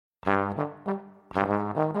Hey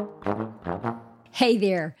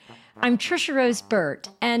there, I'm Trisha Rose Burt,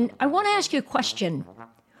 and I want to ask you a question.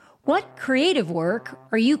 What creative work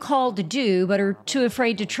are you called to do but are too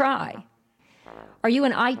afraid to try? Are you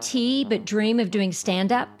an IT but dream of doing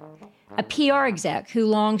stand-up? A PR exec who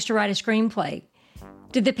longs to write a screenplay?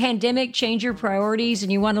 Did the pandemic change your priorities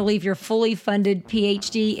and you want to leave your fully funded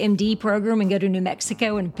PhD, MD program and go to New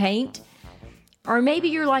Mexico and paint? Or maybe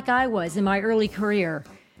you're like I was in my early career,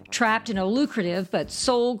 trapped in a lucrative but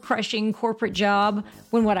soul-crushing corporate job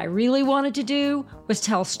when what I really wanted to do was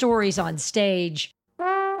tell stories on stage.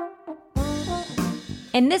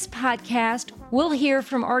 In this podcast, we'll hear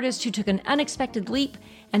from artists who took an unexpected leap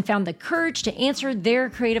and found the courage to answer their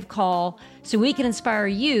creative call so we can inspire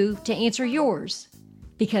you to answer yours.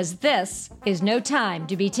 Because this is no time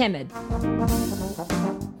to be timid.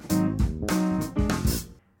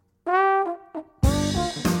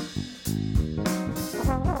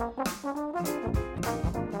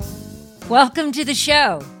 Welcome to the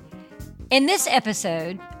show. In this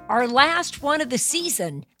episode, our last one of the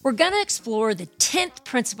season, we're going to explore the 10th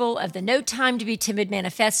principle of the No Time to Be Timid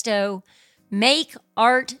manifesto, make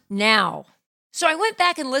art now. So I went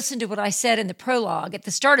back and listened to what I said in the prologue at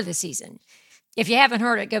the start of the season. If you haven't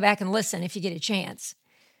heard it, go back and listen if you get a chance.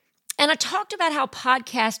 And I talked about how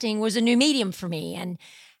podcasting was a new medium for me and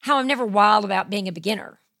how I'm never wild about being a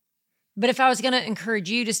beginner. But if I was going to encourage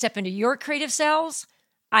you to step into your creative selves,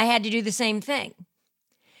 I had to do the same thing.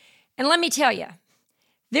 And let me tell you,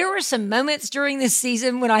 there were some moments during this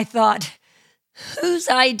season when I thought, whose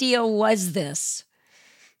idea was this?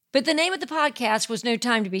 But the name of the podcast was No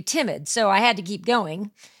Time to Be Timid, so I had to keep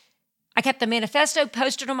going. I kept the manifesto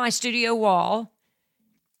posted on my studio wall.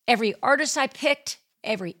 Every artist I picked,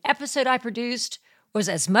 every episode I produced was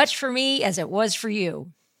as much for me as it was for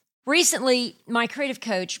you. Recently, my creative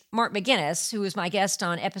coach, Mark McGinnis, who was my guest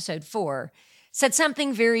on episode 4, said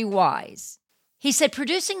something very wise. He said,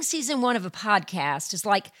 producing season 1 of a podcast is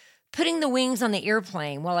like putting the wings on the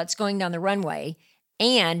airplane while it's going down the runway,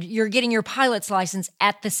 and you're getting your pilot's license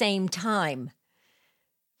at the same time.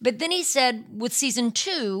 But then he said, with season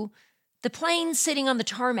 2, the plane's sitting on the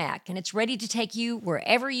tarmac and it's ready to take you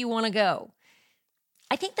wherever you want to go.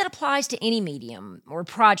 I think that applies to any medium or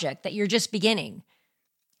project that you're just beginning.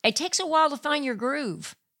 It takes a while to find your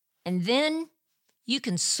groove, and then you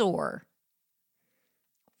can soar.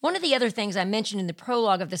 One of the other things I mentioned in the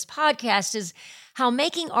prologue of this podcast is how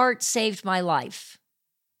making art saved my life.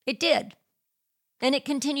 It did, and it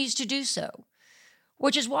continues to do so,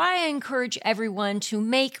 which is why I encourage everyone to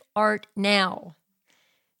make art now.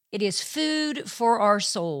 It is food for our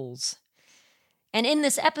souls. And in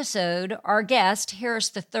this episode, our guest,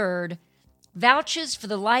 Harris III, vouches for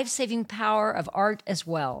the life-saving power of art as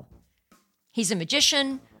well. He's a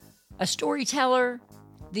magician, a storyteller,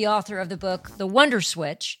 the author of the book The Wonder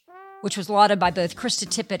Switch, which was lauded by both Krista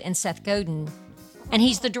Tippett and Seth Godin, and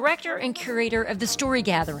he's the director and curator of the Story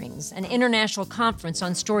Gatherings, an international conference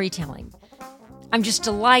on storytelling. I'm just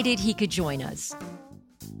delighted he could join us.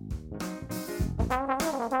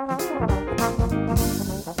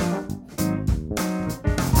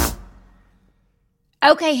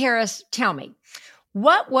 Okay, Harris, tell me,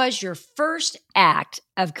 what was your first act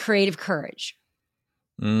of creative courage?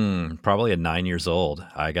 Probably at 9 years old.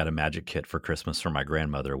 I got a magic kit for Christmas from my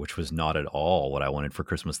grandmother, which was not at all what I wanted for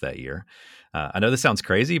Christmas that year. I know this sounds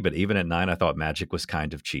crazy, but even at 9, I thought magic was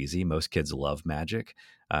kind of cheesy. Most kids love magic.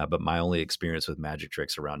 But my only experience with magic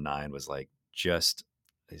tricks around 9 was like just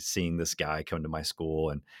seeing this guy come to my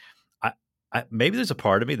school. And maybe there's a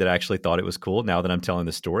part of me that actually thought it was cool. Now that I'm telling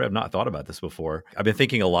the story, I've not thought about this before. I've been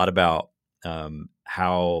thinking a lot about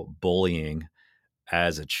how bullying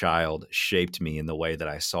as a child shaped me in the way that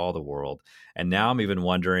I saw the world. And now I'm even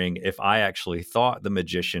wondering if I actually thought the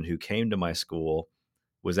magician who came to my school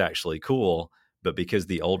was actually cool, but because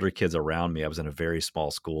the older kids around me, I was in a very small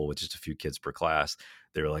school with just a few kids per class,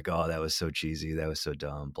 they were like, oh, that was so cheesy. That was so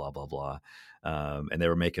dumb, blah, blah, blah. And they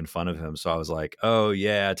were making fun of him. So I was like, oh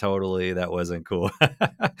yeah, totally. That wasn't cool.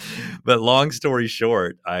 But long story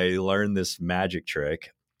short, I learned this magic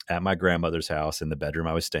trick at my grandmother's house in the bedroom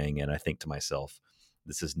I was staying in. I think to myself,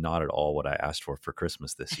 this is not at all what I asked for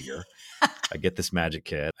Christmas this year. I get this magic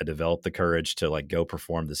kit. I developed the courage to like go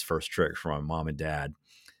perform this first trick for my mom and dad,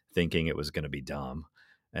 thinking it was going to be dumb.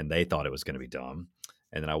 And they thought it was going to be dumb.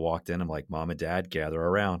 And then I walked in. I'm like, Mom and Dad, gather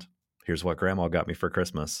around. Here's what Grandma got me for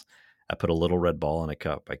Christmas. I put a little red ball in a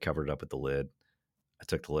cup. I covered it up with the lid. I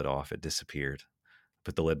took the lid off. It disappeared.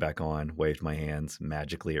 Put the lid back on, waved my hands.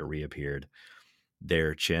 Magically, it reappeared.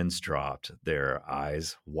 Their chins dropped. Their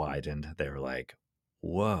eyes widened. They were like,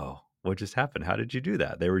 whoa, what just happened? How did you do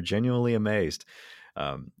that? They were genuinely amazed.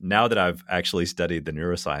 Now that I've actually studied the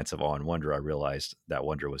neuroscience of awe and wonder, I realized that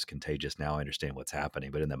wonder was contagious. Now I understand what's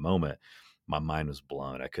happening. But in that moment, my mind was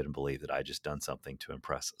blown. I couldn't believe that I just done something to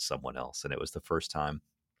impress someone else. And it was the first time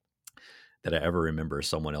that I ever remember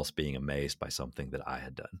someone else being amazed by something that I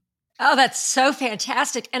had done. Oh, that's so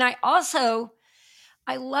fantastic. And I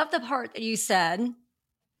love the part that you said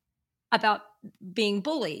about being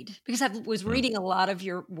bullied, because I was Mm, reading a lot of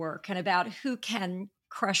your work and about who can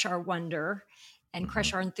crush our wonder and mhm.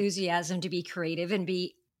 crush our enthusiasm to be creative and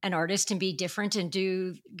be an artist and be different and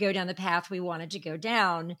do go down the path we wanted to go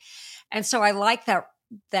down. And so I like that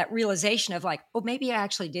realization of like, oh, maybe I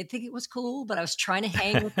actually did think it was cool, but I was trying to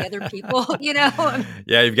hang with the other people, you know.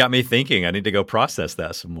 Yeah, you've got me thinking. I need to go process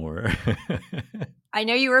that some more. I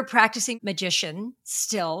know you were a practicing magician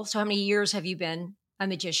still. So how many years have you been a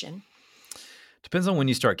magician? Depends on when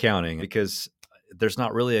you start counting, because there's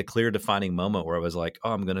not really a clear defining moment where I was like,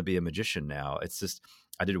 oh, I'm going to be a magician now. It's just,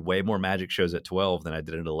 I did way more magic shows at 12 than I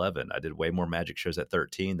did at 11. I did way more magic shows at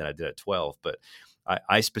 13 than I did at 12. But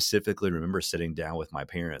I specifically remember sitting down with my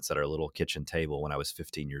parents at our little kitchen table when I was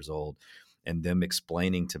 15 years old, and them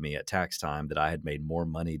explaining to me at tax time that I had made more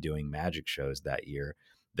money doing magic shows that year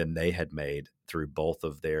than they had made through both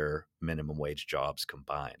of their minimum wage jobs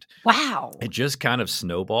combined. It Wow. just kind of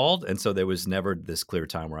snowballed. And so there was never this clear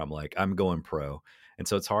time where I'm like, I'm going pro. And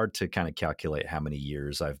so it's hard to kind of calculate how many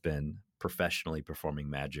years I've been professionally performing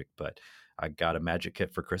magic, but I got a magic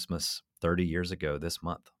kit for Christmas 30 years ago this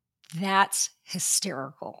month. That's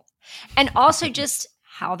hysterical. And also just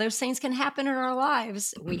how those things can happen in our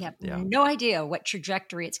lives. We have Yeah. no idea what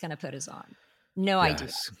trajectory it's going to put us on. No idea.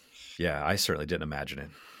 Yes. Yeah. I certainly didn't imagine it.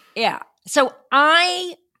 Yeah. So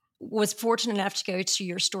I was fortunate enough to go to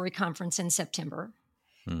your story conference in September,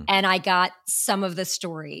 Hmm. and I got some of the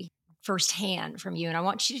story firsthand from you. And I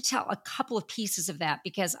want you to tell a couple of pieces of that,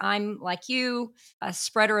 because I'm like you, a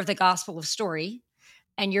spreader of the gospel of story,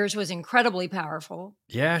 and yours was incredibly powerful.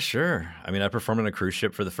 Yeah, sure. I mean, I performed on a cruise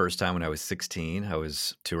ship for the first time when I was 16. I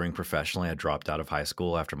was touring professionally. I dropped out of high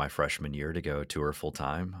school after my freshman year to go tour full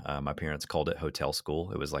time. My parents called it hotel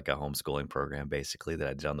school. It was like a homeschooling program, basically, that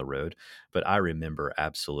I did on the road. But I remember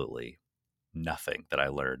absolutely nothing that I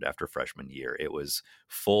learned after freshman year. It was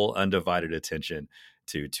full, undivided attention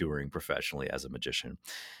to touring professionally as a magician.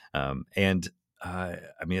 I mean,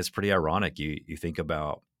 it's pretty ironic. You think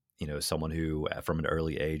about, someone who from an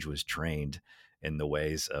early age was trained in the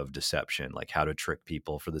ways of deception, like how to trick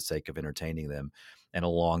people for the sake of entertaining them. And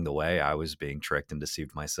along the way, I was being tricked and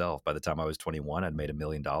deceived myself. By the time I was 21, I'd made $1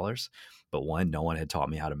 million. But one, no one had taught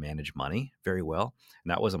me how to manage money very well.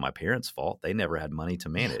 And that wasn't my parents' fault. They never had money to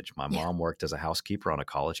Yeah. manage. My Yeah. mom worked as a housekeeper on a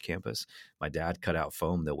college campus. My dad cut out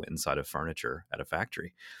foam that went inside of furniture at a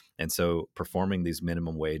factory. And so performing these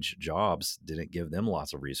minimum wage jobs didn't give them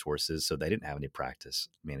lots of resources. So they didn't have any practice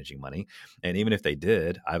managing money. And even if they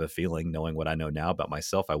did, I have a feeling, knowing what I know now about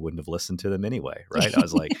myself, I wouldn't have listened to them anyway. Right. I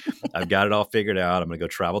was like, I've got it all figured out. I'm going to go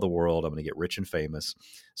travel the world. I'm going to get rich and famous.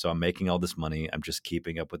 So I'm making all this money. I'm just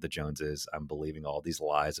keeping up with the Joneses. I'm believing all these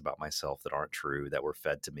lies about myself that aren't true, that were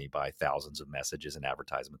fed to me by thousands of messages and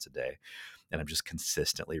advertisements a day. And I'm just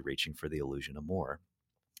consistently reaching for the illusion of more.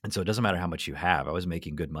 And so it doesn't matter how much you have. I was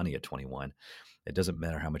making good money at 21. It doesn't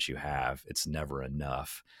matter how much you have. It's never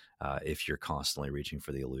enough if you're constantly reaching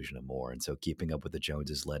for the illusion of more. And so keeping up with the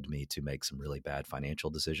Joneses led me to make some really bad financial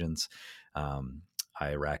decisions.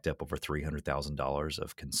 I racked up over $300,000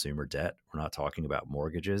 of consumer debt. We're not talking about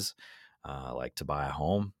mortgages, like to buy a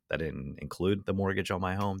home. That didn't include the mortgage on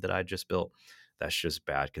my home that I just built. That's just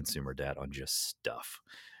bad consumer debt on just stuff.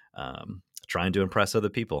 Trying to impress other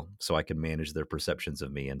people so I could manage their perceptions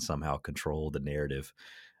of me and somehow control the narrative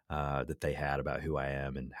that they had about who I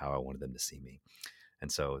am and how I wanted them to see me.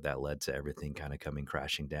 And so that led to everything kind of coming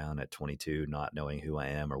crashing down at 22, not knowing who I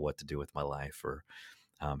am or what to do with my life, or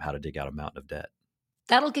how to dig out a mountain of debt.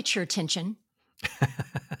 That'll get your attention.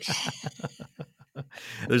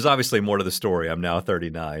 There's obviously more to the story. I'm now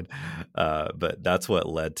 39, but that's what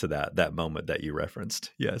led to that moment that you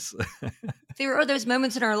referenced. Yes. There are those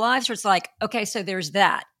moments in our lives where it's like, okay, so there's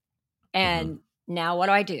that. Hmm. And now what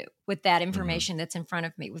do I do with that Hmm. information that's in front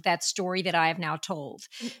of me, with that story that I have now told?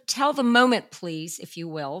 Tell the moment, please, if you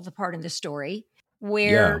will, the part in the story Yeah.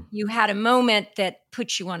 where you had a moment that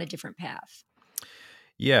puts you on a different path.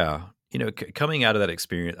 Yeah. Coming out of that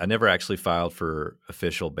experience, I never actually filed for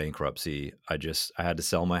official bankruptcy. I had to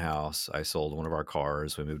sell my house. I sold one of our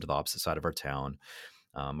cars. We moved to the opposite side of our town.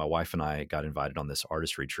 My wife and I got invited on this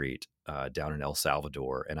artist retreat down in El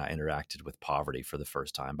Salvador, and I interacted with poverty for the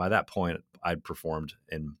first time. By that point, I'd performed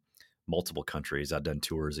in multiple countries. I'd done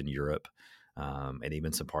tours in Europe. and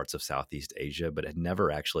even some parts of Southeast Asia, but had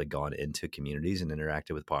never actually gone into communities and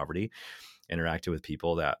interacted with poverty, interacted with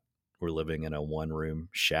people that were living in a one-room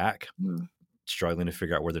shack, Mm. struggling to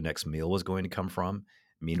figure out where the next meal was going to come from.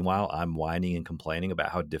 Meanwhile, I'm whining and complaining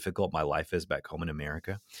about how difficult my life is back home in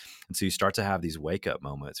America. And so you start to have these wake up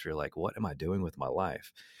moments where you're like, what am I doing with my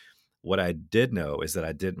life? What I did know is that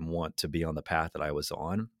I didn't want to be on the path that I was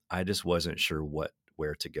on. I just wasn't sure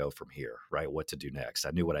where to go from here, right? What to do next.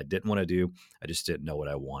 I knew what I didn't want to do. I just didn't know what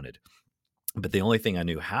I wanted. But the only thing I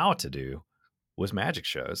knew how to do was magic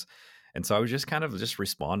shows. And so I was just kind of just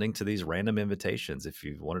responding to these random invitations. If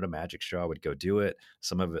you wanted a magic show, I would go do it.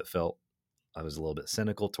 Some of it felt I was a little bit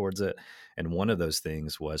cynical towards it. And one of those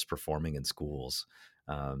things was performing in schools.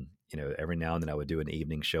 Every now and then I would do an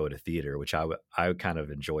evening show at a theater, which I kind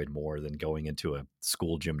of enjoyed more than going into a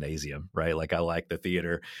school gymnasium, right? Like I like the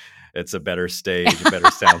theater. It's a better stage, a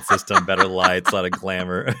better sound system, better lights, a lot of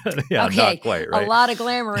glamour. Yeah, Okay, not quite, right? A lot of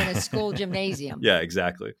glamour in a school gymnasium. Yeah,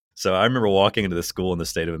 exactly. So I remember walking into the school in the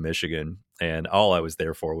state of Michigan, and all I was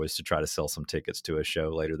there for was to try to sell some tickets to a show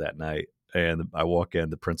later that night. And I walk in,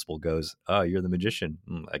 the principal goes, "Oh, you're the magician."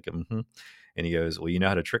 I'm like, mm-hmm. And he goes, "Well, you know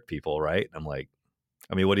how to trick people, right?" I'm like,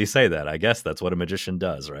 "I mean, what do you say that? I guess that's what a magician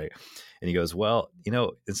does, right?" And he goes, "Well,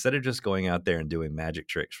 instead of just going out there and doing magic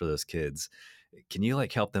tricks for those kids, can you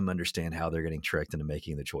like help them understand how they're getting tricked into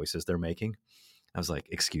making the choices they're making?" I was like,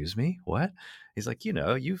 "Excuse me, what?" He's like,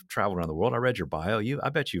 "You've traveled around the world. I read your bio. I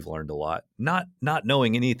bet you've learned a lot." Not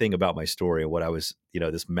knowing anything about my story and what I was,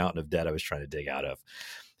 this mountain of debt I was trying to dig out of.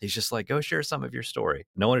 He's just like, "Go share some of your story."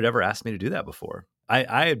 No one had ever asked me to do that before.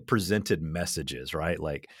 I had presented messages, right?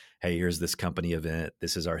 Like, "Hey, here's this company event.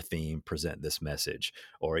 This is our theme. Present this message."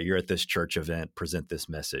 Or, "You're at this church event. Present this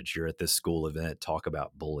message. You're at this school event. Talk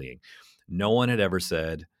about bullying." No one had ever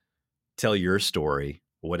said, "Tell your story,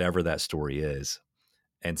 whatever that story is."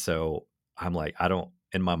 And so I'm like,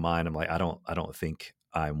 in my mind, I'm like, I don't think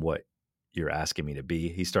I'm what you're asking me to be.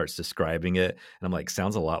 He starts describing it, and I'm like,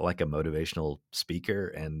 sounds a lot like a motivational speaker.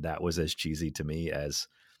 And that was as cheesy to me as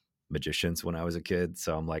magicians when I was a kid.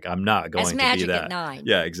 So I'm like, I'm not That's going to be magic at that. 9.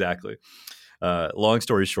 Yeah, exactly. Long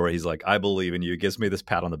story short, he's like, "I believe in you." Gives me this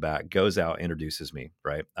pat on the back, goes out, introduces me,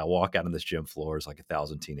 right? I walk out on this gym floor. It's like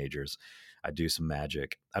 1,000 teenagers. I do some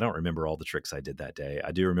magic. I don't remember all the tricks I did that day.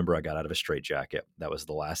 I do remember I got out of a straitjacket. That was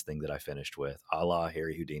the last thing that I finished with, a la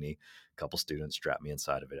Harry Houdini. A couple students strap me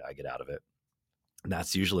inside of it. I get out of it. And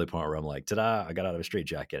that's usually the point where I'm like, ta-da, I got out of a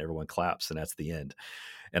straitjacket. Everyone claps, and that's the end.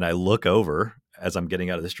 And I look over as I'm getting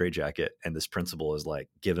out of the straitjacket, and this principal is like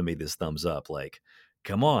giving me this thumbs up, like,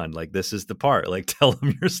 "Come on, like this is the part, like tell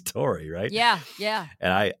them your story," right? Yeah.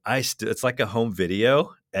 And it's like a home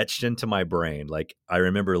video etched into my brain. Like I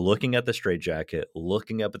remember looking at the straitjacket,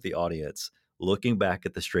 looking up at the audience, looking back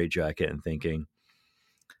at the straitjacket, and thinking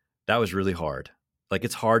that was really hard. Like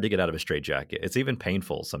it's hard to get out of a straitjacket. It's even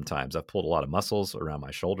painful sometimes. I've pulled a lot of muscles around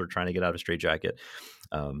my shoulder trying to get out of a straitjacket.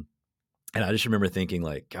 And I just remember thinking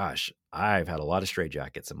like, gosh, I've had a lot of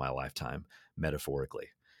straitjackets in my lifetime, metaphorically.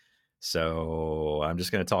 So I'm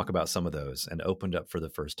just going to talk about some of those, and opened up for the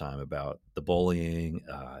first time about the bullying,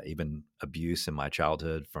 even abuse in my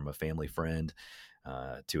childhood from a family friend,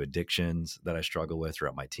 to addictions that I struggle with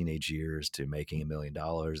throughout my teenage years, to making $1 million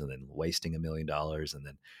and then wasting $1 million, and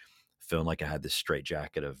then feeling like I had this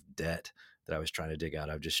straitjacket of debt that I was trying to dig out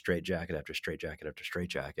of, just straitjacket after straitjacket after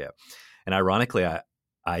straitjacket. And ironically,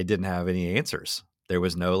 I didn't have any answers. There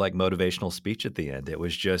was no like motivational speech at the end. It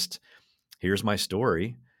was just, here's my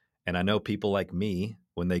story. And I know people like me,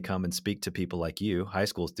 when they come and speak to people like you, high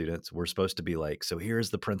school students, we're supposed to be like, so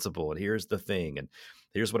here's the principle, and here's the thing, and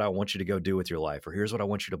here's what I want you to go do with your life, or here's what I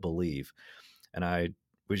want you to believe. And I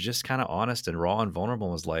was just kind of honest and raw and vulnerable,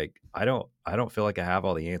 and was like, I don't feel like I have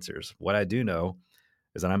all the answers. What I do know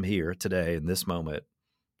is that I'm here today in this moment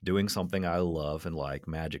doing something I love and like,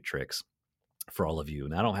 magic tricks for all of you.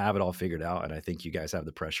 And I don't have it all figured out. And I think you guys have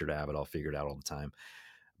the pressure to have it all figured out all the time.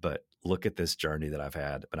 But look at this journey that I've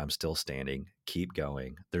had, but I'm still standing. Keep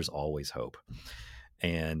going. There's always hope.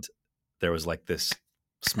 And there was like this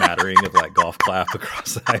smattering of like golf clap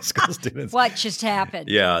across the high school students. What just happened?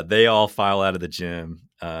 Yeah, they all file out of the gym,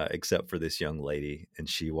 except for this young lady. And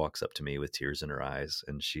she walks up to me with tears in her eyes.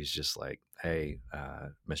 And she's just like, "Hey,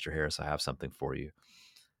 Mr. Harris, I have something for you."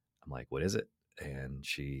 I'm like, "What is it?" And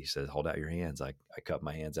she says, "Hold out your hands." I cup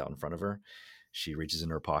my hands out in front of her. She reaches in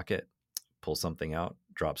her pocket, pulls something out,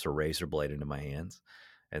 drops a razor blade into my hands,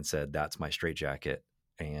 and said, "That's my straitjacket,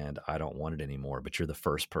 and I don't want it anymore. But you're the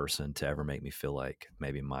first person to ever make me feel like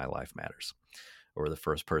maybe my life matters, or the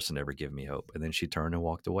first person to ever give me hope." And then she turned and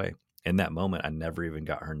walked away. In that moment, I never even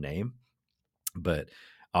got her name, but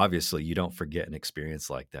obviously you don't forget an experience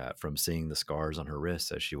like that, from seeing the scars on her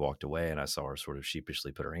wrists as she walked away and I saw her sort of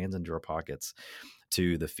sheepishly put her hands into her pockets,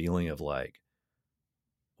 to the feeling of like,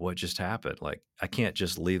 what just happened? Like, I can't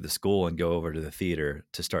just leave the school and go over to the theater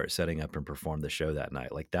to start setting up and perform the show that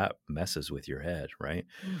night. Like, that messes with your head, right?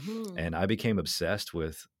 Hmm. And I became obsessed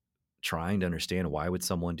with trying to understand, why would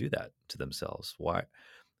someone do that to themselves? Why?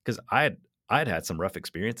 Because I'd had some rough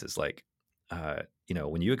experiences. Like,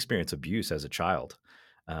 when you experience abuse as a child,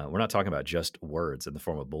 we're not talking about just words in the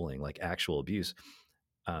form of bullying, like actual abuse.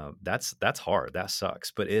 That's hard. That sucks.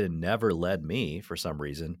 But it never led me, for some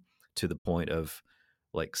reason, to the point of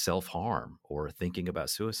like self harm or thinking about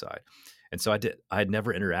suicide. And so I'd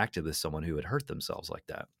never interacted with someone who had hurt themselves like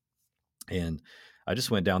that. And I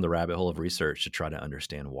just went down the rabbit hole of research to try to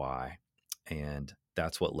understand why. And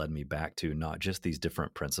that's what led me back to not just these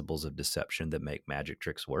different principles of deception that make magic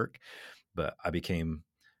tricks work, but I became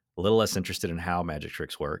a little less interested in how magic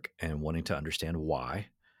tricks work and wanting to understand why.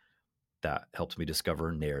 That helped me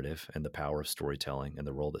discover narrative and the power of storytelling and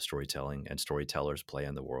the role that storytelling and storytellers play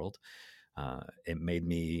in the world. It made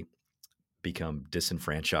me become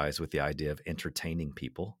disenfranchised with the idea of entertaining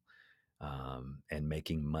people, and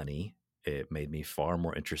making money. It made me far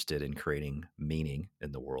more interested in creating meaning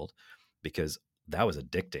in the world, because that was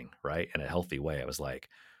addicting, right? In a healthy way. I was like,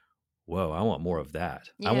 whoa, I want more of that.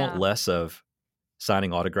 I want Yeah. less of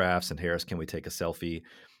signing autographs and, Harris, can we take a selfie?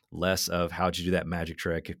 Less of, how'd you do that magic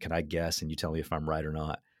trick? Can I guess? And you tell me if I'm right or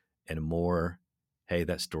not. And more, hey,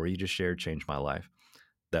 that story you just shared changed my life.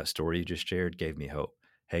 That story you just shared gave me hope.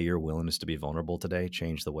 Hey, your willingness to be vulnerable today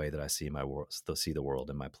changed the way that I see my world, see the world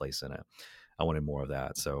and my place in it. I wanted more of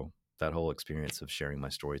that. So that whole experience of sharing my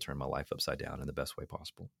story turned my life upside down in the best way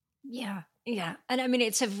possible. Yeah. Yeah. And I mean,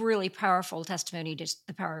 it's a really powerful testimony to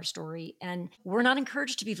the power of story. And we're not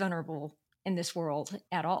encouraged to be vulnerable in this world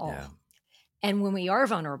at all. Yeah. And when we are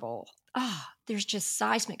vulnerable, there's just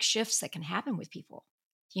seismic shifts that can happen with people,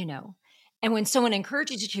 you know. And when someone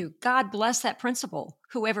encourages you to, God bless that principal,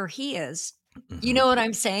 whoever he is, you Hmm. know what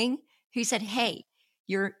I'm saying? Who said, "Hey,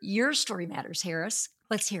 your story matters, Harris.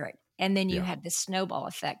 Let's hear it." And then you Yeah. had this snowball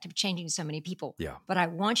effect of changing so many people. Yeah. But I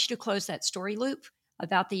want you to close that story loop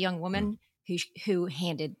about the young Mm. woman who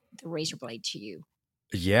handed the razor blade to you.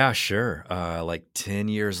 Yeah, sure. Like 10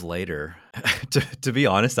 years later, to be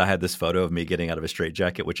honest, I had this photo of me getting out of a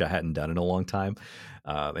straitjacket, which I hadn't done in a long time.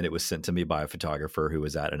 And it was sent to me by a photographer who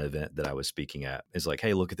was at an event that I was speaking at. It's like,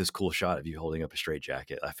 hey, look at this cool shot of you holding up a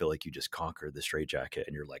straitjacket. I feel like you just conquered the straitjacket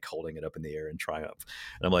and you're like holding it up in the air in triumph.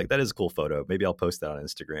 And I'm like, that is a cool photo. Maybe I'll post that on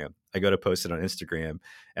Instagram. I go to post it on Instagram,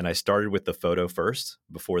 and I started with the photo first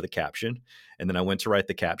before the caption. And then I went to write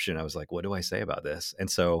the caption. I was like, what do I say about this?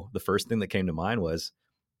 And so the first thing that came to mind was,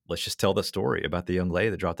 let's just tell the story about the young lady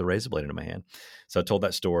that dropped the razor blade into my hand. So I told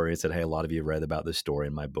that story and said, hey, a lot of you have read about this story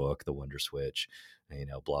in my book, The Wonder Switch,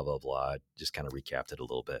 blah, blah, blah. Just kind of recapped it a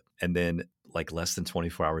little bit. And then like less than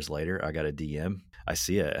 24 hours later, I got a DM. I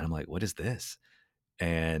see it and I'm like, what is this?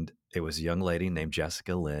 And it was a young lady named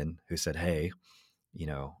Jessica Lynn who said, hey, you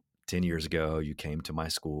know, 10 years ago, you came to my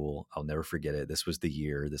school. I'll never forget it. This was the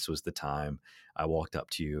year, this was the time I walked up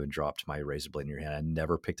to you and dropped my razor blade in your hand. I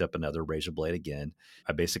never picked up another razor blade again.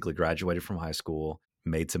 I basically graduated from high school,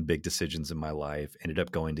 made some big decisions in my life, ended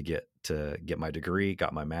up going to get my degree,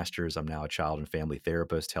 got my master's. I'm now a child and family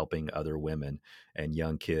therapist, helping other women and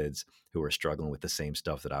young kids who are struggling with the same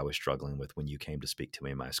stuff that I was struggling with when you came to speak to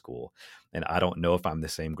me in my school. And I don't know if I'm the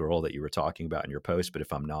same girl that you were talking about in your post, but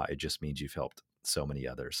if I'm not, it just means you've helped so many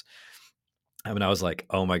others. I mean, I was like,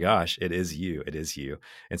 oh my gosh, it is you. It is you.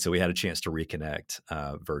 And so we had a chance to reconnect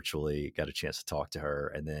virtually, got a chance to talk to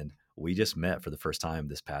her. And then we just met for the first time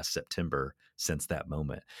this past September since that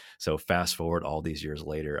moment. So fast forward all these years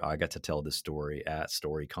later, I got to tell this story at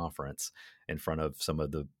Story Conference in front of some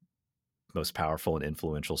of the most powerful and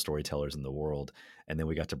influential storytellers in the world. And then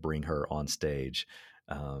we got to bring her on stage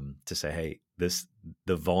to say, hey,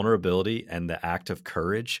 the vulnerability and the act of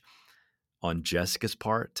courage on Jessica's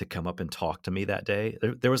part to come up and talk to me that day.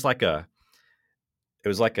 There was like it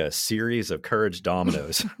was like a series of courage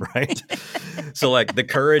dominoes, right? So like the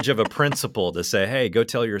courage of a principal to say, hey, go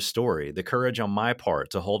tell your story. The courage on my part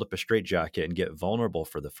to hold up a straitjacket and get vulnerable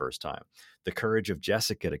for the first time. The courage of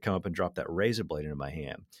Jessica to come up and drop that razor blade into my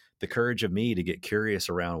hand. The courage of me to get curious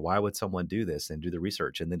around why would someone do this and do the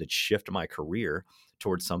research, and then to shift my career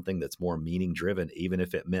towards something that's more meaning driven, even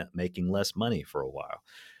if it meant making less money for a while.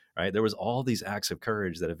 Right? There was all these acts of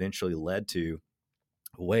courage that eventually led to,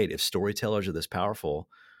 wait, if storytellers are this powerful,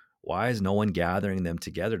 why is no one gathering them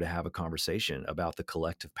together to have a conversation about the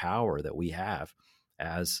collective power that we have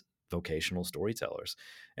as vocational storytellers.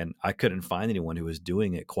 And I couldn't find anyone who was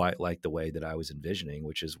doing it quite like the way that I was envisioning,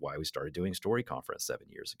 which is why we started doing Story Conference 7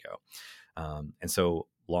 years ago. And so,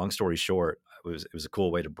 long story short, it was a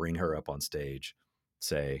cool way to bring her up on stage,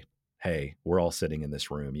 say, hey, we're all sitting in this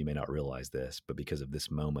room. You may not realize this, but because of this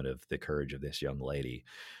moment of the courage of this young lady,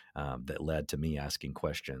 that led to me asking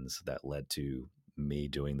questions, that led to me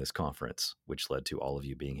doing this conference, which led to all of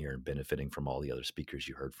you being here and benefiting from all the other speakers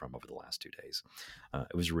you heard from over the last 2 days.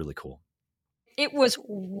 It was really cool. It was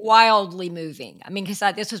wildly moving. I mean, because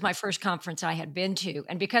this was my first conference I had been to.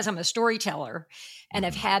 And because I'm a storyteller and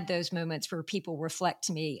I've had those moments where people reflect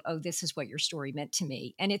to me, oh, this is what your story meant to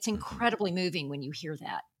me. And it's incredibly moving when you hear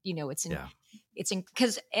that.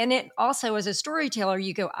 And it also, as a storyteller,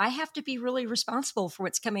 you go, I have to be really responsible for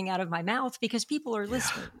what's coming out of my mouth because people are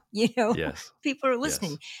listening, Yes. People are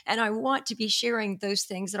listening. Yes. And I want to be sharing those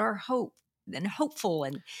things that are hope and hopeful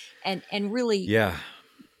and really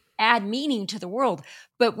add meaning to the world.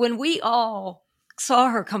 But when we all saw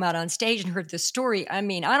her come out on stage and heard the story, I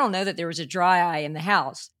mean, I don't know that there was a dry eye in the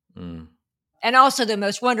house. And also the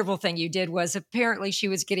most wonderful thing you did was apparently she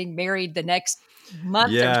was getting married the next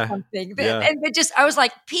month or something. And I was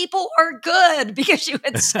like, people are good, because you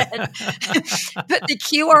had said, put the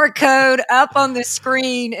QR code up on the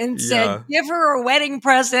screen and said, give her a wedding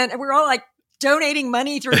present. And we're all like, donating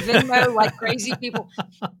money through Venmo like crazy people.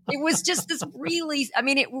 It was just this really,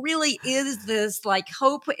 it really is this like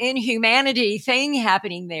hope in humanity thing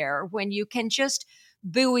happening there when you can just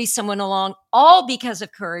buoy someone along, all because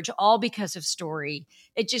of courage, all because of story.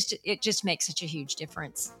 It just makes such a huge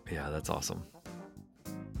difference. Yeah, that's awesome.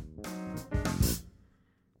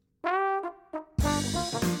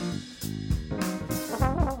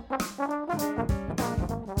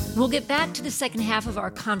 We'll get back to the second half of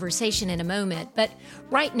our conversation in a moment, but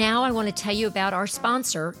right now I want to tell you about our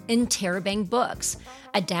sponsor, Interrobang Books,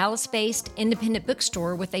 a Dallas-based independent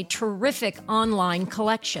bookstore with a terrific online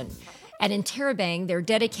collection. At Interrobang, their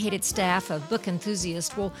dedicated staff of book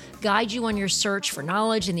enthusiasts will guide you on your search for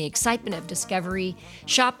knowledge and the excitement of discovery.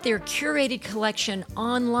 Shop their curated collection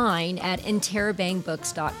online at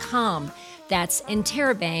interrobangbooks.com. That's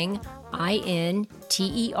Interrobang,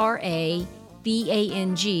 INTERABANG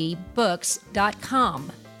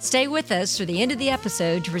books.com. Stay with us through the end of the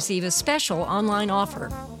episode to receive a special online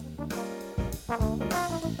offer.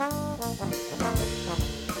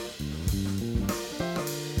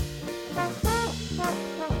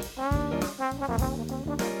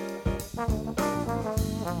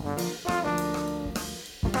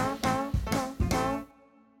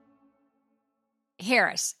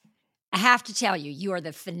 Harris, I have to tell you, you are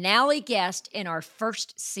the finale guest in our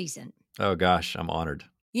first season. Oh gosh, I'm honored.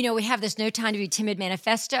 We have this No Time to Be Timid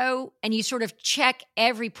manifesto, and you sort of check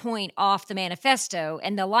every point off the manifesto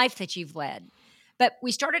and the life that you've led. But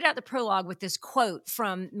we started out the prologue with this quote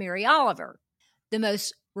from Mary Oliver. The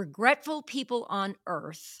most regretful people on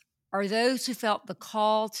earth are those who felt the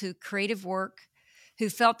call to creative work, who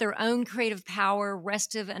felt their own creative power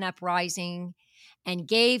restive and uprising, and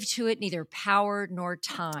gave to it neither power nor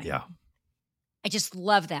time. Yeah. I just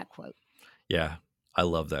love that quote. Yeah. I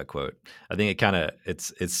love that quote. I think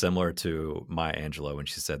it's similar to Maya Angelou when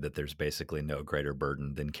she said that there's basically no greater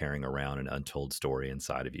burden than carrying around an untold story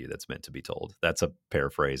inside of you that's meant to be told. That's a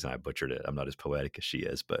paraphrase and I butchered it. I'm not as poetic as she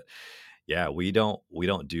is, but yeah, we don't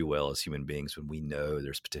do well as human beings when we know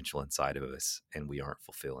there's potential inside of us and we aren't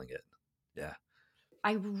fulfilling it. Yeah.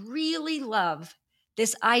 I really love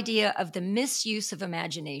this idea of the misuse of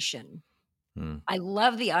imagination. I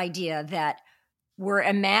love the idea that we're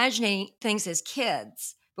imagining things as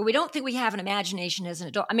kids, but we don't think we have an imagination as an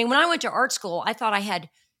adult. I mean, when I went to art school, I thought I had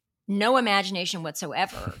no imagination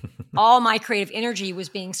whatsoever. All my creative energy was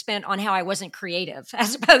being spent on how I wasn't creative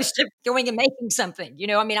as opposed to going and making something.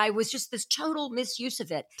 I was just this total misuse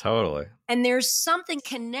of it. Totally. And there's something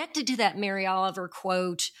connected to that Mary Oliver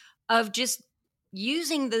quote of just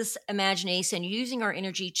using this imagination, using our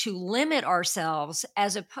energy to limit ourselves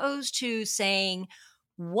as opposed to saying,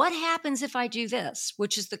 what happens if I do this?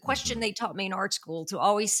 Which is the question they taught me in art school to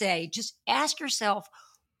always say, just ask yourself,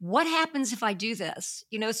 what happens if I do this?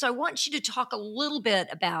 So I want you to talk a little bit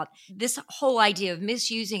about this whole idea of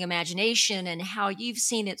misusing imagination and how you've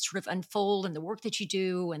seen it sort of unfold in the work that you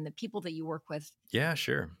do and the people that you work with. Yeah,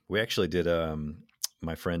 sure. We actually did,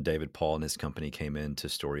 my friend David Paul and his company came into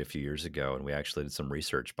Story a few years ago, and we actually did some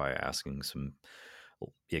research by asking some of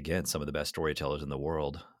the best storytellers in the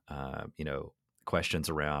world, questions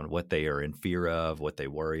around what they are in fear of, what they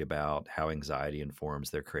worry about, how anxiety informs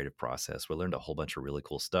their creative process. We learned a whole bunch of really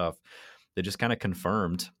cool stuff that just kind of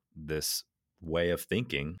confirmed this way of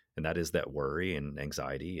thinking, and that is that worry and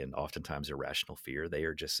anxiety and oftentimes irrational fear, they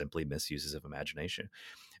are just simply misuses of imagination.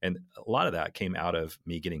 And a lot of that came out of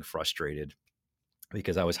me getting frustrated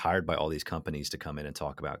because I was hired by all these companies to come in and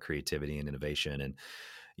talk about creativity and innovation. And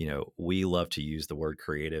we love to use the word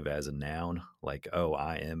creative as a noun, like, oh,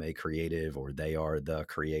 I am a creative, or they are the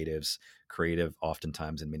creatives. Creative,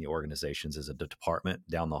 oftentimes in many organizations, is a department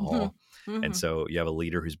down the Hmm. hall. And Hmm. so you have a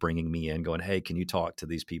leader who's bringing me in going, hey, can you talk to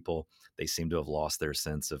these people? They seem to have lost their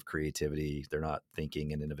sense of creativity. They're not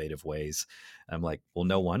thinking in innovative ways. And I'm like, well,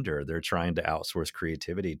 no wonder they're trying to outsource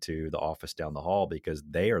creativity to the office down the hall because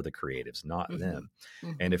they are the creatives, not Hmm. them.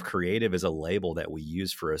 And Hmm. if creative is a label that we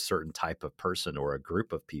use for a certain type of person or a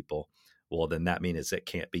group of people, well, then that means it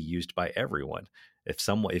can't be used by everyone.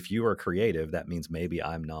 If you are creative, that means maybe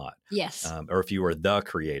I'm not. Yes. Or if you are the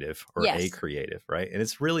creative or a Yes. creative, right? And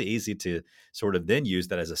it's really easy to sort of then use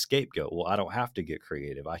that as a scapegoat. Well, I don't have to get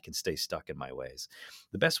creative. I can stay stuck in my ways.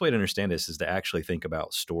 The best way to understand this is to actually think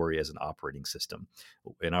about story as an operating system.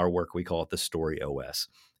 In our work, we call it the story OS.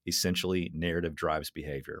 Essentially, narrative drives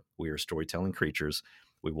behavior. We are storytelling creatures.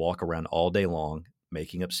 We walk around all day long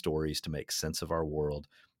making up stories to make sense of our world,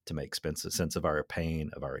 to make sense of our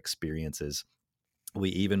pain, of our experiences. We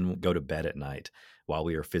even go to bed at night while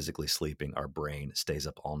we are physically sleeping. Our brain stays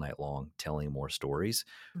up all night long telling more stories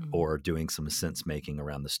Hmm. or doing some sense making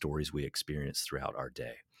around the stories we experience throughout our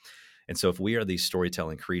day. And so, if we are these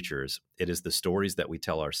storytelling creatures, it is the stories that we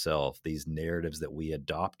tell ourselves, these narratives that we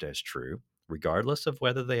adopt as true, regardless of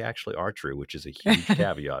whether they actually are true, which is a huge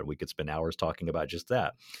caveat. We could spend hours talking about just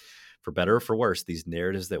that. For better or for worse, these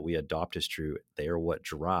narratives that we adopt as true, they are what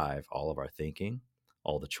drive all of our thinking,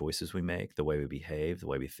 all the choices we make, the way we behave, the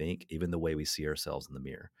way we think, even the way we see ourselves in the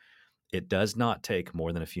mirror. It does not take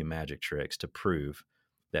more than a few magic tricks to prove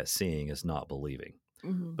that seeing is not believing.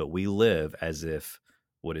 Hmm. But we live as if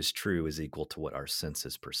what is true is equal to what our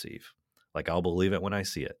senses perceive. Like, I'll believe it when I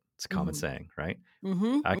see it. It's a common Hmm. saying, right?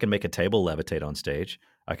 Hmm. I can make a table levitate on stage.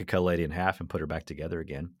 I could cut a lady in half and put her back together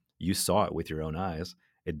again. You saw it with your own eyes.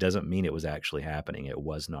 It doesn't mean it was actually happening. It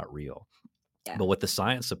was not real. Yeah. But what the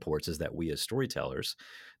science supports is that we as storytellers,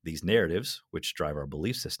 these narratives, which drive our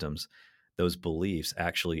belief systems, those beliefs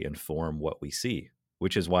actually inform what we see,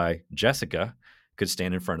 which is why Jessica could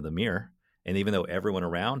stand in front of the mirror. And even though everyone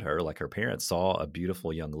around her, like her parents, saw a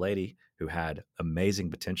beautiful young lady who had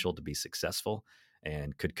amazing potential to be successful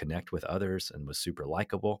and could connect with others and was super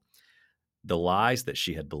likable, the lies that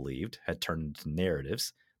she had believed had turned into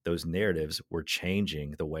narratives. Those narratives were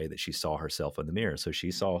changing the way that she saw herself in the mirror. So she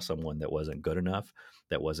saw someone that wasn't good enough,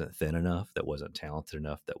 that wasn't thin enough, that wasn't talented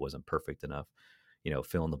enough, that wasn't perfect enough.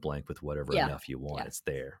 Fill in the blank with whatever Yeah. enough you want. Yeah. It's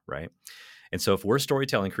there, right? And so if we're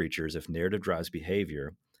storytelling creatures, if narrative drives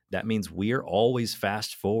behavior, that means we are always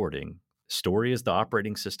fast forwarding. Story is the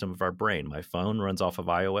operating system of our brain. My phone runs off of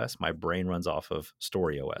iOS. My brain runs off of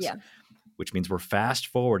Story OS, Yeah. which means we're fast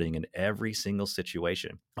forwarding in every single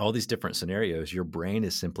situation. All these different scenarios, your brain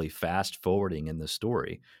is simply fast forwarding in the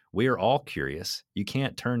story. We are all curious. You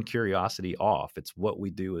can't turn curiosity off. It's what we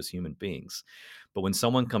do as human beings. But when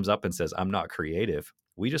someone comes up and says, I'm not creative,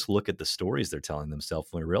 we just look at the stories they're telling themselves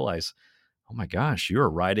and we realize, oh my gosh, you're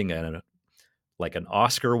writing like an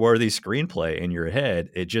Oscar-worthy screenplay in your head.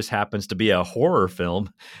 It just happens to be a horror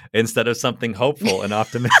film instead of something hopeful and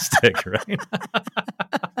optimistic, right?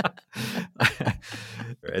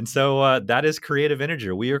 And so that is creative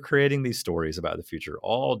energy. We are creating these stories about the future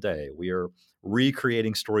all day. We are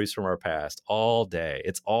recreating stories from our past all day.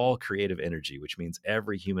 It's all creative energy, which means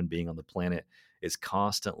every human being on the planet is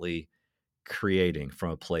constantly creating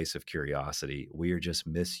from a place of curiosity. We are just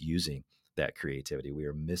misusing that creativity. We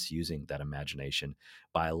are misusing that imagination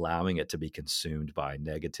by allowing it to be consumed by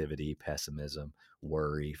negativity, pessimism,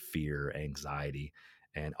 worry, fear, anxiety.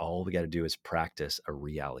 And all we got to do is practice a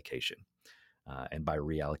reallocation. And by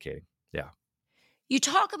reallocating, yeah. You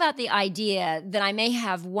talk about the idea that I may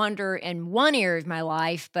have wonder in one area of my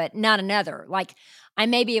life, but not another. Like, I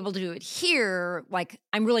may be able to do it here. Like,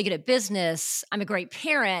 I'm really good at business. I'm a great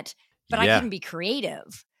parent, but I Yeah. couldn't be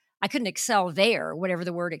creative. I couldn't excel there, whatever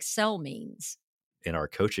the word excel means. In our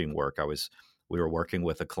coaching work, we were working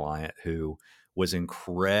with a client who was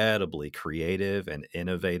incredibly creative and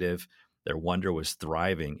innovative. Their wonder was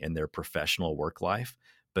thriving in their professional work life,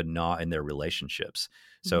 but not in their relationships.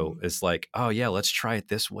 So Mhm. it's like, oh yeah, let's try it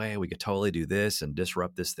this way. We could totally do this and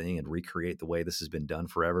disrupt this thing and recreate the way this has been done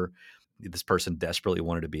forever. This person desperately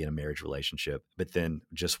wanted to be in a marriage relationship, but then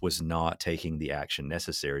just was not taking the action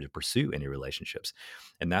necessary to pursue any relationships.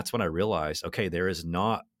 And that's when I realized, okay, there is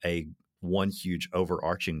not a one huge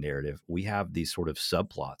overarching narrative. We have these sort of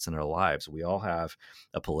subplots in our lives. We all have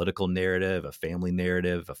a political narrative, a family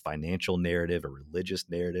narrative, a financial narrative, a religious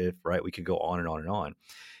narrative, right? We could go on and on and on.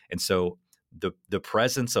 And so the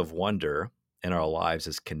presence of wonder in our lives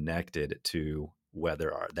is connected to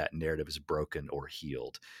whether that narrative is broken or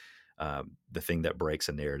healed. The thing that breaks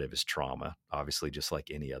a narrative is trauma, obviously, just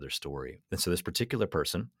like any other story. And so this particular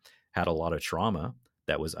person had a lot of trauma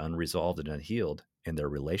that was unresolved and unhealed in their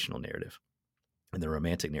relational narrative, in their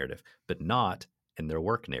romantic narrative, but not in their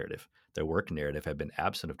work narrative. Their work narrative had been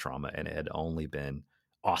absent of trauma and it had only been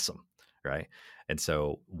awesome, right? And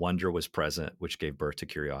so wonder was present, which gave birth to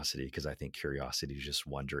curiosity, because I think curiosity is just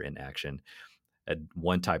wonder in action.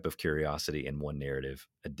 One type of curiosity in one narrative,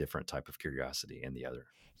 a different type of curiosity in the other.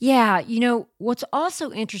 Yeah, what's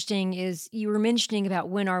also interesting is you were mentioning about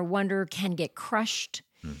when our wonder can get crushed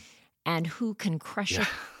Hmm. and who can crush Yeah. it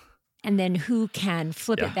and then who can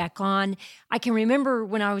flip it Yeah. back on. I can remember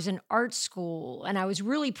when I was in art school and I was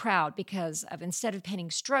really proud because of instead of painting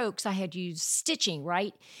strokes, I had used stitching,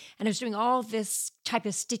 right? And I was doing all this type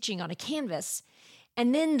of stitching on a canvas.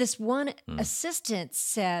 And then this one Hmm. assistant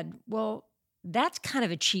said, "Well, that's kind of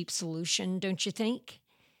a cheap solution, don't you think?"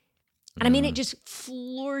 And I mean, it Mm. just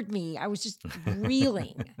floored me. I was just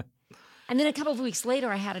reeling. And then a couple of weeks later,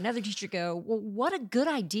 I had another teacher go, "Well, what a good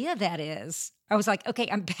idea that is." I was like, "Okay,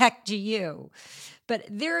 I'm back to you." But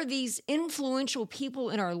there are these influential people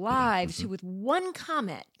in our lives who, Mhm. with one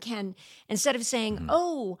comment, can, instead of saying, Mhm.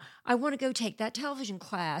 "Oh, I want to go take that television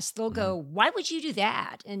class," they'll Mhm. go, "Why would you do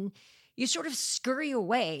that?" And you sort of scurry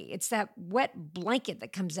away. It's that wet blanket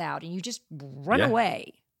that comes out and you just run Yeah.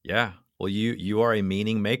 away. Yeah. Well, you are a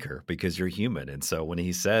meaning maker because you're human. And so when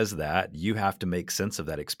he says that, you have to make sense of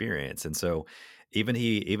that experience. And so even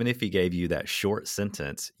if he gave you that short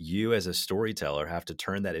sentence, you as a storyteller have to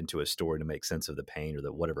turn that into a story to make sense of the pain or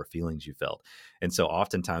the whatever feelings you felt. And so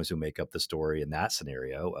oftentimes we make up the story in that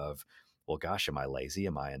scenario of, well, gosh, am I lazy?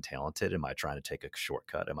 Am I untalented? Am I trying to take a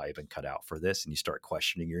shortcut? Am I even cut out for this? And you start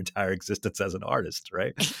questioning your entire existence as an artist,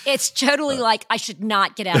 right? It's totally like I should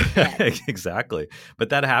not get out of bed. Exactly.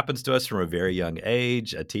 But that happens to us from a very young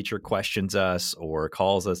age. A teacher questions us or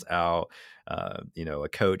calls us out. A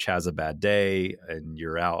coach has a bad day and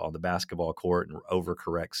you're out on the basketball court and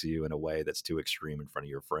overcorrects you in a way that's too extreme in front of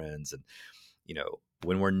your friends. And,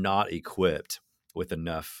 when we're not equipped with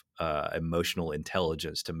enough emotional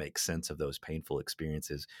intelligence to make sense of those painful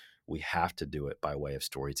experiences, we have to do it by way of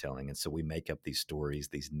storytelling. And so we make up these stories,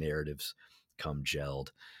 these narratives come gelled.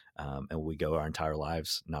 And we go our entire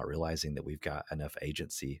lives not realizing that we've got enough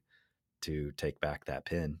agency to take back that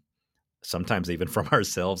pen, sometimes even from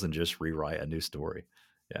ourselves, and just rewrite a new story.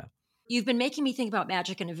 Yeah. You've been making me think about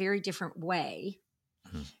magic in a very different way.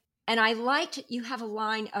 Mhm. And I liked you have a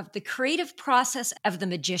line of the creative process of the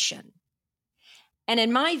magician. And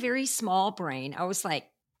in my very small brain, I was like,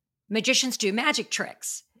 magicians do magic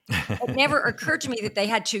tricks. It never occurred to me that they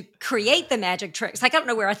had to create the magic tricks. Like, I don't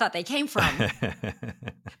know where I thought they came from.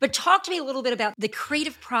 But talk to me a little bit about the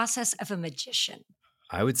creative process of a magician.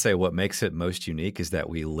 I would say what makes it most unique is that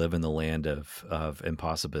we live in the land of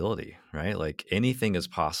impossibility, right? Like anything is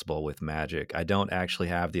possible with magic. I don't actually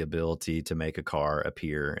have the ability to make a car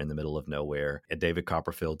appear in the middle of nowhere. And David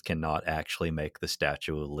Copperfield cannot actually make the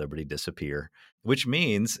Statue of Liberty disappear, which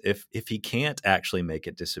means if he can't actually make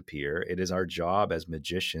it disappear, it is our job as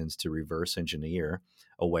magicians to reverse engineer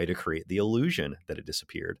a way to create the illusion that it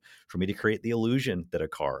disappeared, for me to create the illusion that a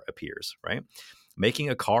car appears, right? Making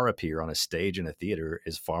a car appear on a stage in a theater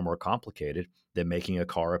is far more complicated than making a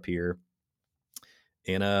car appear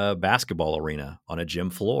in a basketball arena on a gym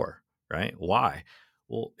floor, right? Why?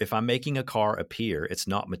 Well, if I'm making a car appear, it's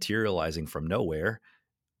not materializing from nowhere.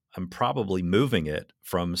 I'm probably moving it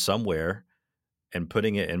from somewhere and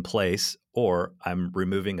putting it in place, or I'm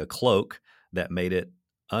removing a cloak that made it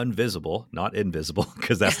unvisible, not invisible,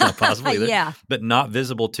 because that's not possible either, Yeah. but not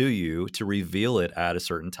visible to you to reveal it at a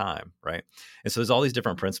certain time, right? And so there's all these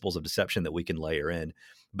different principles of deception that we can layer in.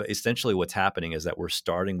 But essentially, what's happening is that we're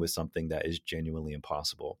starting with something that is genuinely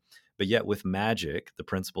impossible. But yet, with magic, the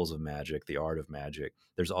principles of magic, the art of magic,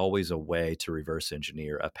 there's always a way to reverse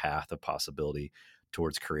engineer a path of possibility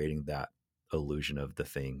towards creating that illusion of the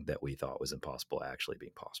thing that we thought was impossible actually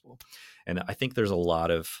being possible. And I think there's a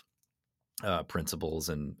lot of principles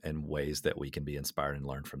and ways that we can be inspired and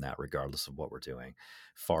learn from that, regardless of what we're doing.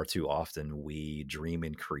 Far too often, we dream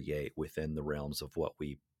and create within the realms of what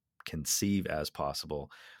we conceive as possible.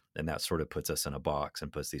 And that sort of puts us in a box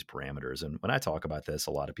and puts these parameters. And when I talk about this,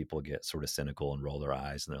 a lot of people get sort of cynical and roll their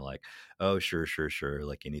eyes and they're like, oh, sure, sure, sure.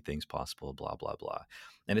 Like anything's possible, blah, blah, blah.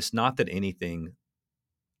 And it's not that anything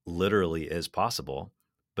literally is possible,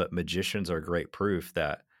 but magicians are great proof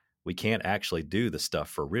that we can't actually do the stuff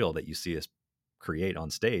for real that you see us create on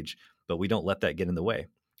stage, but we don't let that get in the way.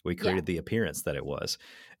 We Yeah. created the appearance that it was,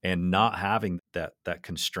 and not having that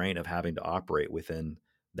constraint of having to operate within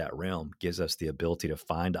that realm gives us the ability to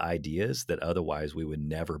find ideas that otherwise we would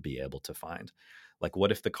never be able to find. Like,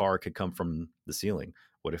 what if the car could come from the ceiling?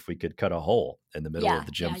 What if we could cut a hole in the middle of Yeah. the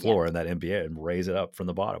Yeah. gym Yeah. floor in that NBA and raise it up from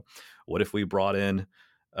the bottom? What if we brought in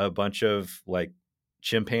a bunch of like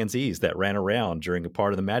chimpanzees that ran around during a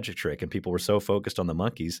part of the magic trick and people were so focused on the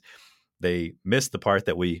monkeys, they missed the part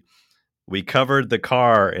that we covered the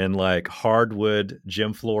car in like hardwood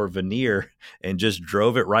gym floor veneer and just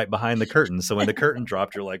drove it right behind the curtain. So when the curtain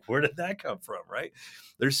dropped, you're like, where did that come from? Right?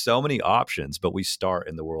 There's so many options, but we start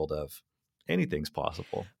in the world of anything's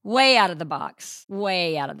possible. Way out of the box.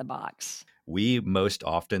 Way out of the box. We most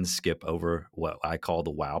often skip over what I call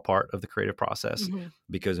the wow part of the creative process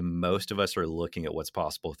because most of us are looking at what's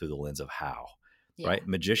possible through the lens of how, Yeah. right?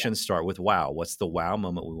 Magicians start with wow. What's the wow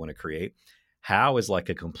moment we want to create? How is like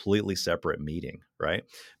a completely separate meeting, right?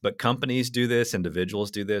 But companies do this,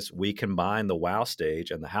 individuals do this. We combine the wow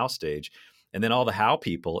stage and the how stage, and then all the how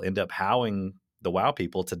people end up howing the wow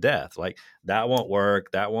people to death. Like, that won't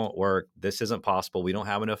work. That won't work. This isn't possible. We don't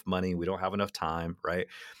have enough money. We don't have enough time, right?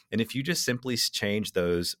 And if you just simply change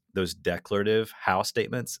those declarative how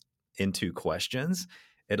statements into questions,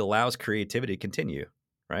 it allows creativity to continue,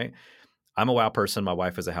 right? I'm a wow person. My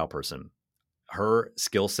wife is a how person. Her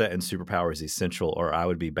skill set and superpower is essential, or I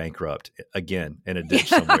would be bankrupt again in a ditch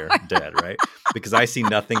somewhere, dead, right? Because I see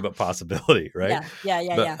nothing but possibility, right?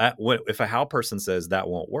 But if a how person says that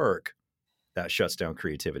won't work, that shuts down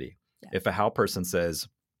creativity. Yeah. If a how person says,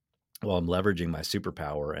 well, I'm leveraging my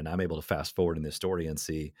superpower and I'm able to fast forward in this story and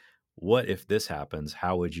see, what if this happens?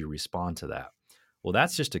 How would you respond to that? Well,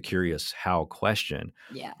 that's just a curious how question.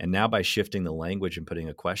 Yeah. And now by shifting the language and putting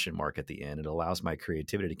a question mark at the end, it allows my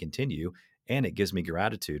creativity to continue, and it gives me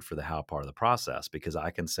gratitude for the how part of the process, because I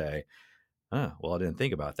can say, oh, well, I didn't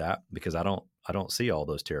think about that because I don't see all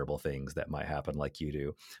those terrible things that might happen like you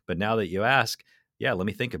do. But now that you ask, yeah, let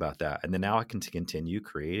me think about that. And then now I can continue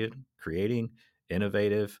creating,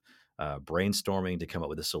 innovative, brainstorming to come up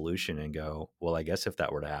with a solution and go, well, I guess if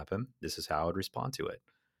that were to happen, this is how I would respond to it.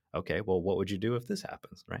 Okay, well, what would you do if this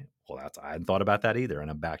happens? Right. Well, I hadn't thought about that either.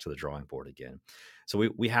 And I'm back to the drawing board again. So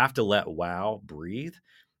we have to let wow breathe.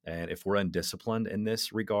 And if we're undisciplined in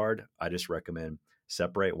this regard, I just recommend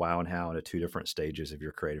separate wow and how into two different stages of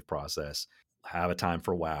your creative process. Have a time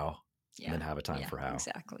for wow, and then have a time for how.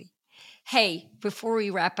 Exactly. Hey, before we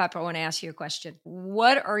wrap up, I want to ask you a question.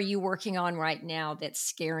 What are you working on right now that's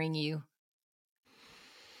scaring you?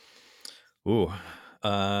 Ooh,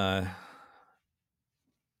 I'm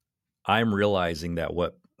realizing that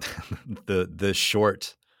what the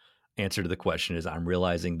short answer to the question is, I'm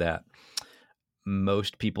realizing that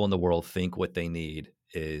most people in the world think what they need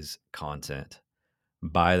is content.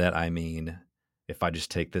 By that, I mean, if I just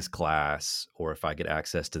take this class, or if I get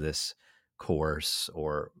access to this course,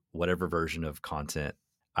 or whatever version of content,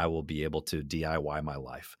 I will be able to DIY my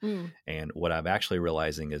life. And what I'm actually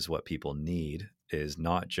realizing is what people need is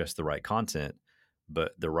not just the right content,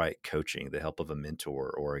 but the right coaching, the help of a mentor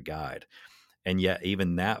or a guide. And yet,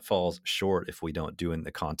 even that falls short if we don't do it in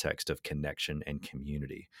the context of connection and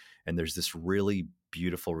community. And there's this really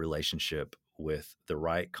beautiful relationship with the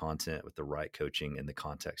right content, with the right coaching in the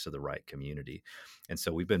context of the right community. And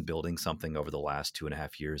so we've been building something over the last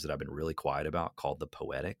 2.5 years that I've been really quiet about, called the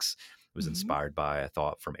Poetics. It was inspired by a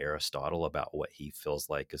thought from Aristotle about what he feels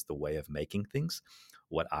like is the way of making things.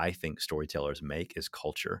 What I think storytellers make is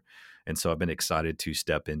culture. And so I've been excited to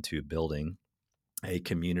step into building a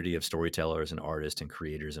community of storytellers and artists and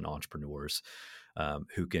creators and entrepreneurs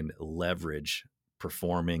who can leverage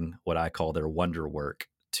performing what I call their wonder work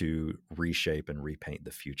to reshape and repaint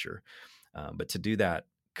the future. But to do that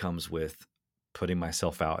comes with putting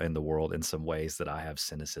myself out in the world in some ways that I have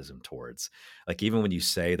cynicism towards. Like, even when you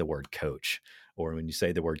say the word coach, or when you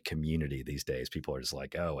say the word community these days, people are just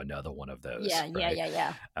like, oh, another one of those. Yeah.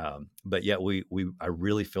 But yet I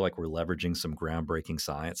really feel like we're leveraging some groundbreaking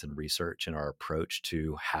science and research in our approach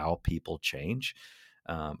to how people change.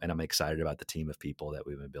 And I'm excited about the team of people that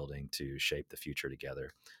we've been building to shape the future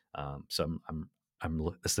together. So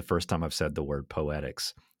it's the first time I've said the word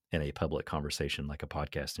poetics in a public conversation, like a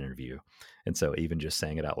podcast interview. And so even just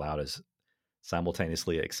saying it out loud is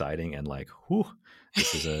simultaneously exciting and like, whew,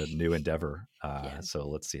 this is a new endeavor. So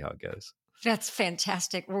let's see how it goes. That's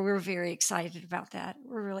fantastic. Well, we're very excited about that.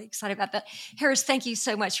 We're really excited about that. Harris, thank you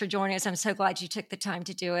so much for joining us. I'm so glad you took the time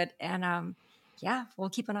to do it. And we'll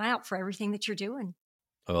keep an eye out for everything that you're doing.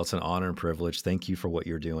 Well, it's an honor and privilege. Thank you for what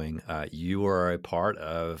you're doing. You are a part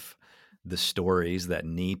of the stories that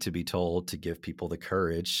need to be told to give people the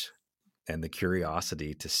courage and the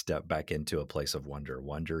curiosity to step back into a place of wonder.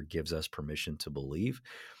 Wonder gives us permission to believe.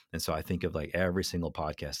 And so I think of like every single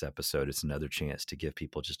podcast episode, it's another chance to give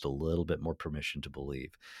people just a little bit more permission to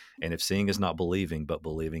believe. And if seeing is not believing, but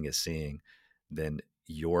believing is seeing, then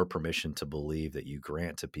your permission to believe that you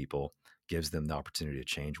grant to people gives them the opportunity to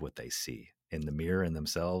change what they see in the mirror, in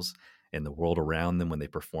themselves, in the world around them when they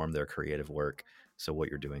perform their creative work. So what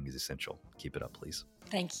you're doing is essential. Keep it up, please.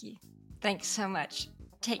 Thank you. Thanks so much.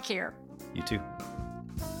 Take care. You too.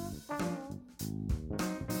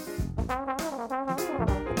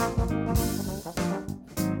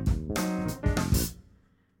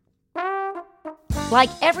 Like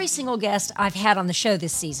every single guest I've had on the show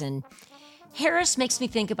this season, Harris makes me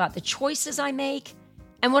think about the choices I make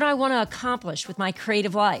and what I want to accomplish with my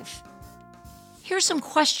creative life. Here's some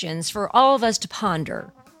questions for all of us to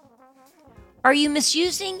ponder. Are you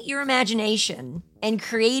misusing your imagination and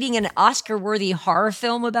creating an Oscar-worthy horror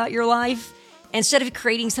film about your life instead of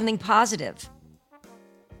creating something positive?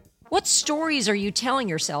 What stories are you telling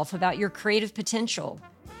yourself about your creative potential?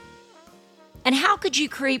 And how could you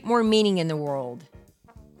create more meaning in the world?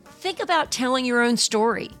 Think about telling your own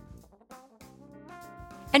story.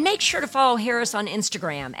 And make sure to follow Harris on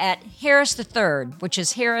Instagram at Harris3rd, which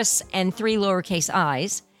is Harris and 3 lowercase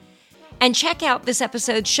i's, and check out this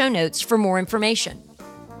episode's show notes for more information.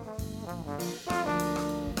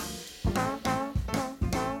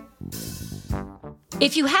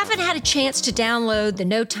 If you haven't had a chance to download the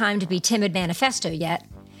No Time to Be Timid Manifesto yet,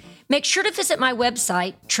 make sure to visit my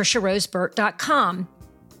website, TrishaRoseBurt.com.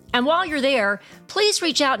 And while you're there, please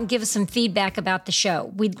reach out and give us some feedback about the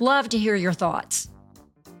show. We'd love to hear your thoughts.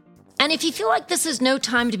 And if you feel like this is no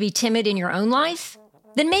time to be timid in your own life,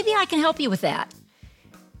 then maybe I can help you with that.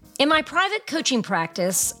 In my private coaching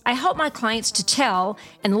practice, I help my clients to tell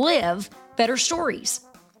and live better stories.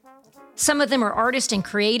 Some of them are artists and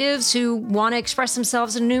creatives who want to express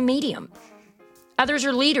themselves in a new medium. Others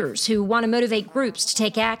are leaders who want to motivate groups to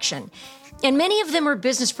take action. And many of them are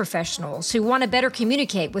business professionals who want to better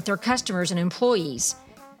communicate with their customers and employees.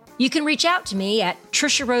 You can reach out to me at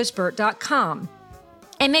TrishaRoseBurt.com.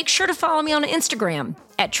 And make sure to follow me on Instagram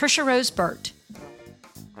at TrishaRoseBurt.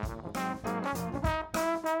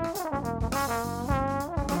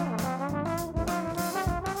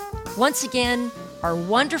 Once again, our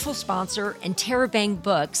wonderful sponsor, Interrobang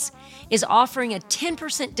Books, is offering a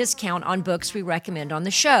 10% discount on books we recommend on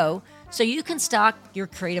the show so you can stock your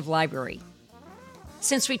creative library.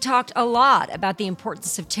 Since we talked a lot about the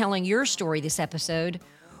importance of telling your story this episode,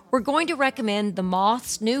 we're going to recommend The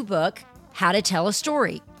Moth's new book, How to Tell a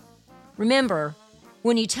Story. Remember,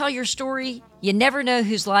 when you tell your story, you never know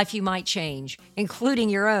whose life you might change, including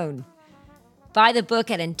your own. Buy the book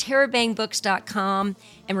at interrobangbooks.com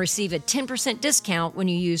and receive a 10% discount when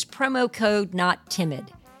you use promo code NOTTIMID.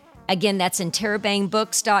 Again, that's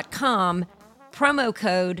interrobangbooks.com, promo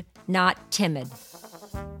code NOTTIMID.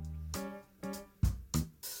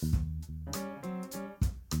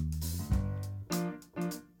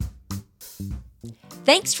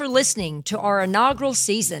 Thanks for listening to our inaugural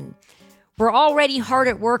season. We're already hard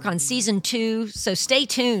at work on season 2, so stay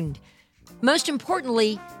tuned. Most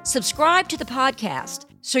importantly, subscribe to the podcast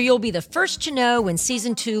so you'll be the first to know when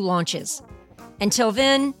season 2 launches. Until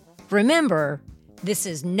then, remember, this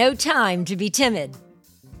is no time to be timid.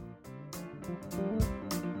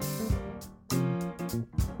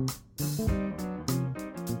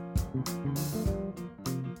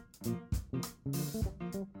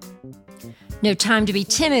 No Time to Be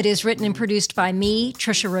Timid is written and produced by me,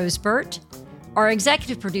 Trisha Rose Burt. Our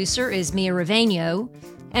executive producer is Mia Raveno,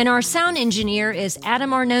 and our sound engineer is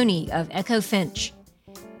Adam Arnone of Echo Finch.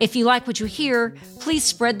 If you like what you hear, please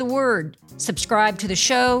spread the word, subscribe to the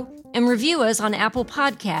show, and review us on Apple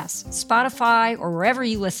Podcasts, Spotify, or wherever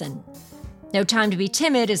you listen. No Time to Be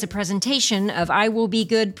Timid is a presentation of I Will Be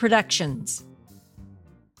Good Productions.